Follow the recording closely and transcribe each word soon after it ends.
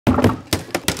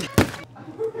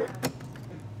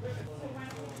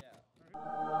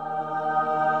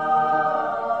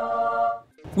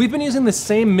We've been using the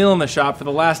same mill in the shop for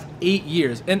the last 8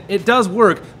 years, and it does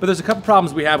work, but there's a couple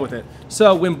problems we have with it.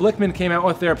 So when Blichmann came out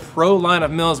with their Pro line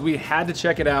of mills, we had to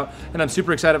check it out, and I'm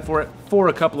super excited for it for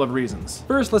a couple of reasons.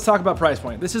 First, let's talk about price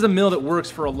point. This is a mill that works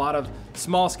for a lot of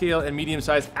small scale and medium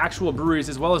sized actual breweries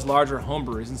as well as larger home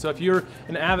breweries. And so if you're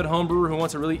an avid home brewer who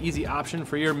wants a really easy option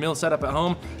for your mill setup at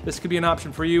home, this could be an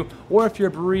option for you. Or if you're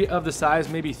a brewery of the size,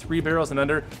 maybe 3 barrels and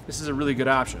under, this is a really good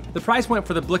option. The price point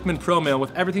for the Blichmann Pro mill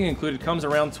with everything included comes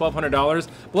around $1,200,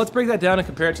 but let's break that down and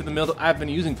compare it to the mill that I've been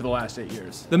using for the last 8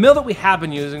 years. The mill that we have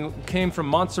been using came from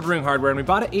Monster Brewing Hardware, and we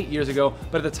bought it 8 years ago,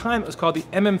 but at the time it was called the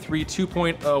MM3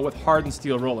 2.0 with hardened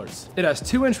steel rollers. It has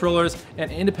 2-inch rollers and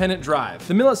independent drive.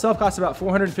 The mill itself costs about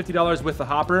 $450 with the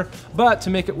hopper, but to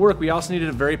make it work, we also needed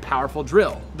a very powerful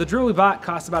drill. The drill we bought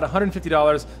cost about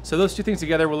 $150, so those two things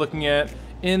together we're looking at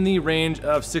in the range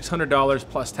of $600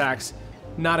 plus tax,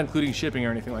 not including shipping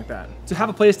or anything like that. To have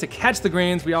a place to catch the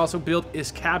grains, we also built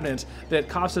this cabinet that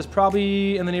cost us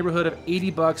probably in the neighborhood of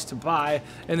 $80 to buy,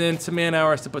 and then some man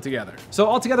hours to put together. So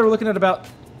altogether, we're looking at about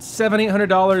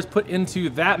 $700-800 put into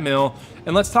that mill,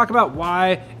 and let's talk about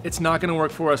why it's not gonna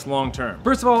work for us long term.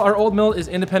 First of all, our old mill is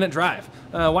independent drive.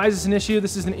 Why is this an issue?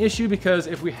 This is an issue because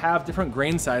if we have different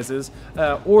grain sizes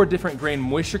or different grain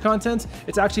moisture content,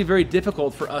 it's actually very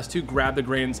difficult for us to grab the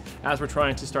grains as we're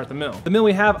trying to start the mill. The mill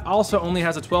we have also only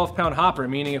has a 12-pound hopper,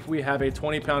 meaning if we have a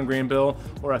 20-pound grain bill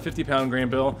or a 50-pound grain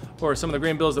bill, or some of the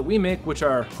grain bills that we make, which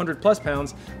are 100+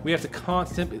 pounds, we have to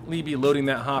constantly be loading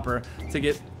that hopper to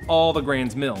get all the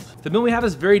grains milled. The mill we have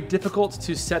is very difficult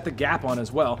to set the gap on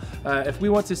as well. If we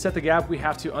want to set the gap, we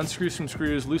have to unscrew some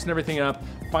screws, loosen everything up,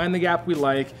 find the gap we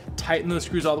like, tighten those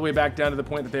screws all the way back down to the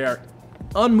point that they are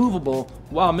unmovable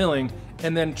while milling,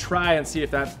 and then try and see if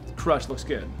that crush looks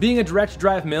good. Being a direct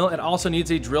drive mill, it also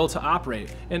needs a drill to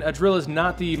operate, and a drill is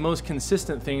not the most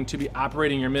consistent thing to be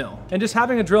operating your mill. And just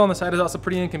having a drill on the side is also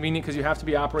pretty inconvenient because you have to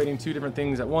be operating 2 different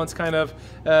things at once, kind of.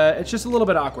 It's just a little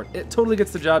bit awkward. It totally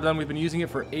gets the job done. We've been using it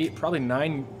for 8, probably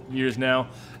 9 years now,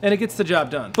 and it gets the job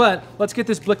done. But let's get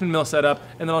this Blichmann mill set up,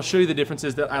 and then I'll show you the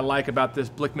differences that I like about this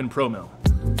Blichmann Pro mill.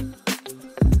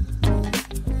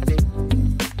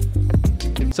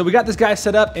 So we got this guy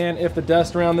set up, and if the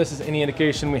dust around this is any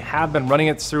indication, we have been running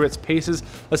it through its paces.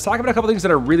 Let's talk about a couple things that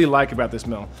I really like about this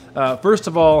mill. First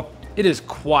of all, it is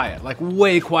quiet, like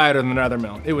way quieter than another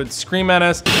mill. It would scream at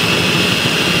us,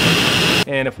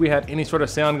 and if we had any sort of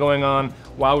sound going on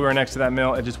while we were next to that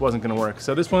mill, it just wasn't gonna work.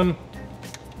 So this one,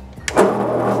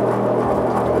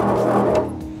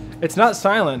 it's not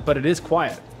silent, but it is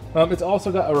quiet. It's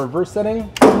also got a reverse setting.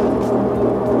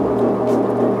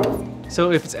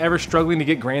 So if it's ever struggling to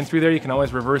get grain through there, you can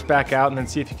always reverse back out and then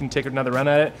see if you can take another run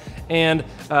at it. And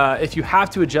if you have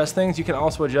to adjust things, you can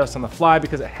also adjust on the fly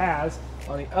because it has,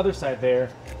 on the other side there,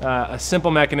 a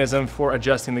simple mechanism for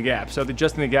adjusting the gap. So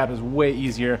adjusting the gap is way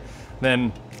easier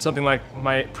than something like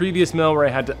my previous mill where I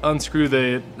had to unscrew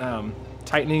the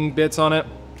tightening bits on it,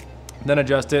 then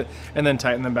adjust it, and then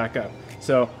tighten them back up.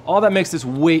 So all that makes this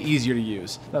way easier to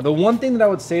use. Now the one thing that I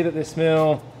would say that this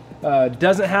mill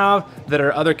doesn't have that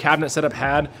our other cabinet setup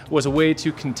had was a way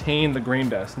to contain the grain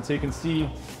dust. And so you can see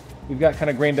we've got kind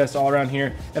of grain dust all around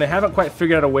here, and I haven't quite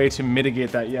figured out a way to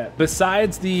mitigate that yet.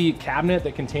 Besides the cabinet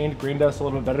that contained grain dust a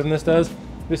little bit better than this does,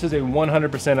 this is a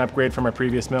 100% upgrade from our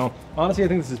previous mill. Honestly, I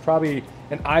think this is probably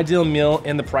an ideal mill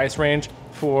in the price range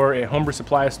for a homebrew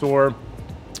supply store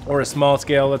or a small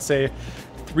scale, let's say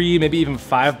 3, maybe even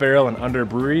 5 barrel and under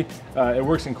brewery. It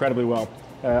works incredibly well.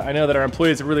 I know that our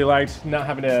employees have really liked not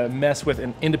having to mess with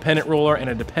an independent roller and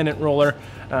a dependent roller.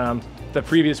 The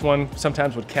previous one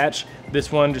sometimes would catch.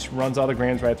 This one just runs all the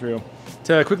grains right through.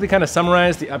 To quickly kind of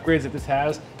summarize the upgrades that this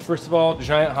has, first of all,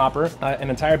 giant hopper.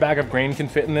 An entire bag of grain can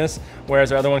fit in this,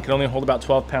 whereas our other one can only hold about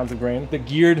 12 pounds of grain. The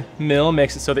geared mill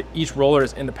makes it so that each roller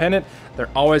is independent. They're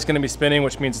always going to be spinning,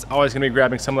 which means it's always going to be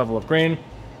grabbing some level of grain.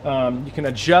 You can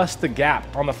adjust the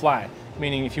gap on the fly.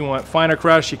 Meaning if you want finer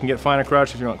crush, you can get finer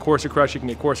crush. If you want coarser crush, you can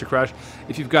get coarser crush.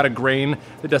 If you've got a grain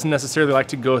that doesn't necessarily like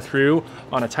to go through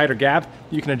on a tighter gap,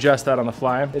 you can adjust that on the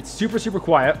fly. It's super, super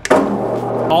quiet.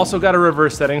 Also got a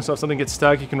reverse setting, so if something gets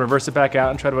stuck, you can reverse it back out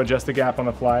and try to adjust the gap on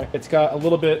the fly. It's got a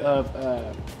little bit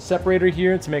of separator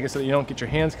here to make it so that you don't get your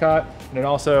hands caught, and it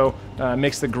also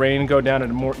makes the grain go down at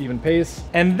a more even pace.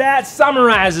 And that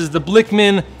summarizes the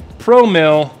Blichmann Pro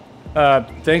Mill.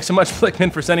 Thanks so much,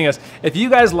 Blichmann, for sending us. If you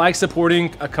guys like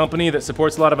supporting a company that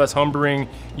supports a lot of us homebrewing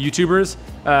YouTubers,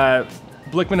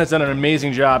 Blichmann has done an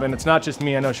amazing job, and it's not just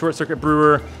me. I know Short Circuit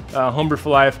Brewer, Homebrew for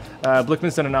Life,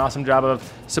 Blichmann's done an awesome job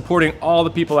of supporting all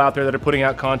the people out there that are putting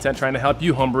out content, trying to help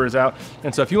you homebrewers out.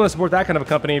 And so if you want to support that kind of a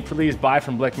company, please buy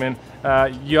from Blichmann.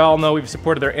 You all know we've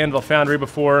supported their Anvil Foundry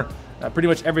before. Pretty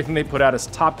much everything they put out is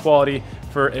top quality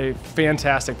for a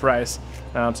fantastic price.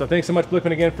 So thanks so much,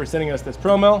 Blichmann, again, for sending us this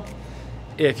promo.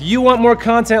 If you want more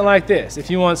content like this, if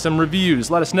you want some reviews,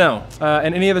 let us know.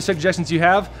 And any other suggestions you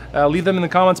have, leave them in the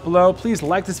comments below. Please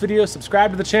like this video,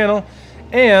 subscribe to the channel,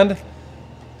 and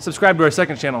subscribe to our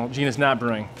second channel, Gina's Not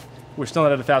Brewing. We're still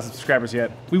not at 1,000 subscribers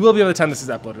yet. We will be by the time this is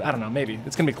uploaded. I don't know, maybe.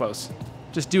 It's gonna be close.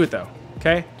 Just do it though,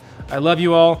 okay? I love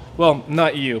you all. Well,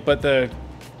 not you, but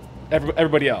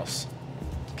everybody else.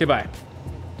 Okay, bye.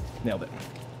 Nailed it.